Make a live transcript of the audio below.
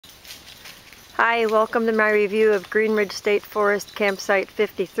Hi, welcome to my review of Green Ridge State Forest Campsite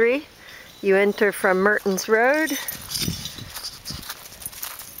 53. You enter from Mertens Road.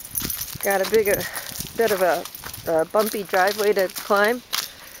 Got a bit of a bumpy driveway to climb.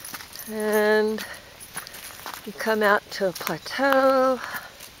 And you come out to a plateau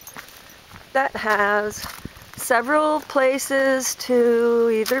that has several places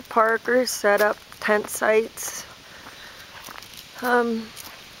to either park or set up tent sites.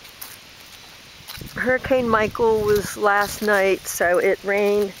 Hurricane Michael was last night, so it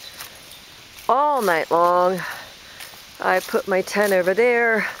rained all night long. I put my tent over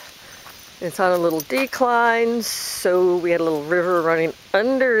there. It's on a little decline, so we had a little river running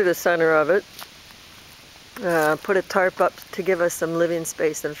under the center of it. Put a tarp up to give us some living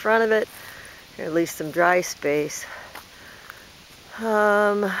space in front of it, or at least some dry space.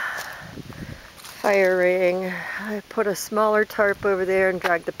 Fire ring. I put a smaller tarp over there and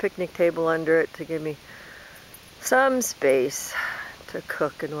dragged the picnic table under it to give me some space to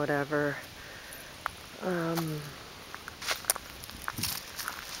cook and whatever.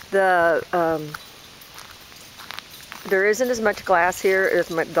 There isn't as much glass here as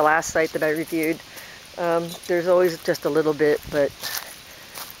the last site that I reviewed. There's always just a little bit, but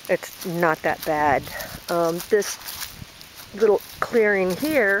it's not that bad. This little clearing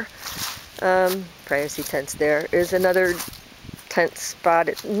here, privacy tents there, is another tent spot.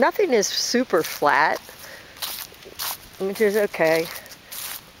 Nothing is super flat, which is okay.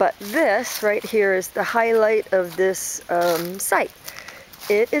 But this right here is the highlight of this site.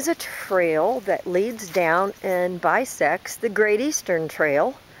 It is a trail that leads down and bisects the Great Eastern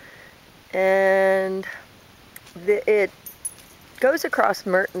Trail. And it goes across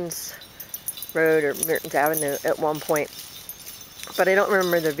Mertens Road or Mertens Avenue at one point. But I don't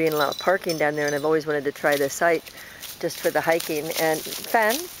remember there being a lot of parking down there, and I've always wanted to try this site just for the hiking. And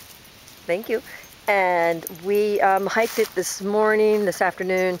thank you. And we hiked it this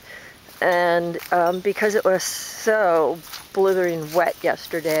afternoon, and because it was so blithering wet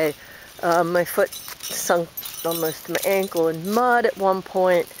yesterday, my foot sunk almost to my ankle in mud at one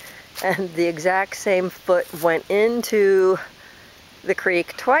point, and the exact same foot went into the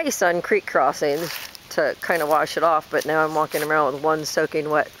creek twice on creek crossings to kind of wash it off, but now I'm walking around with one soaking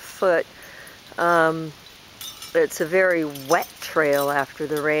wet foot. It's a very wet trail after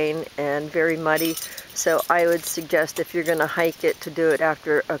the rain and very muddy, so I would suggest if you're going to hike it to do it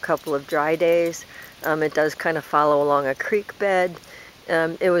after a couple of dry days. It does kind of follow along a creek bed.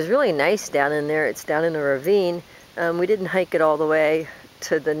 It was really nice down in there. It's down in a ravine. We didn't hike it all the way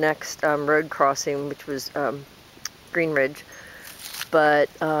to the next road crossing, which was Green Ridge, but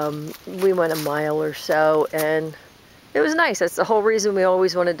we went a mile or so, and it was nice. That's the whole reason we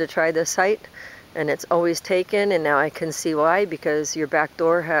always wanted to try this site, and it's always taken, and now I can see why, because your back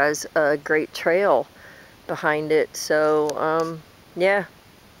door has a great trail behind it. So yeah,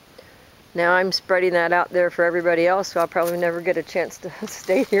 now I'm spreading that out there for everybody else, so I'll probably never get a chance to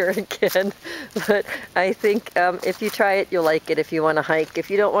stay here again. But I think if you try it, you'll like it if you want to hike. If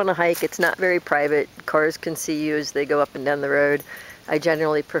you don't want to hike, it's not very private. Cars can see you as they go up and down the road. I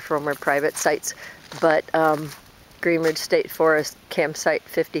generally prefer more private sites, but Green Ridge State Forest Campsite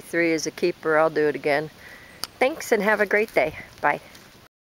 53 is a keeper. I'll do it again. Thanks, and have a great day. Bye.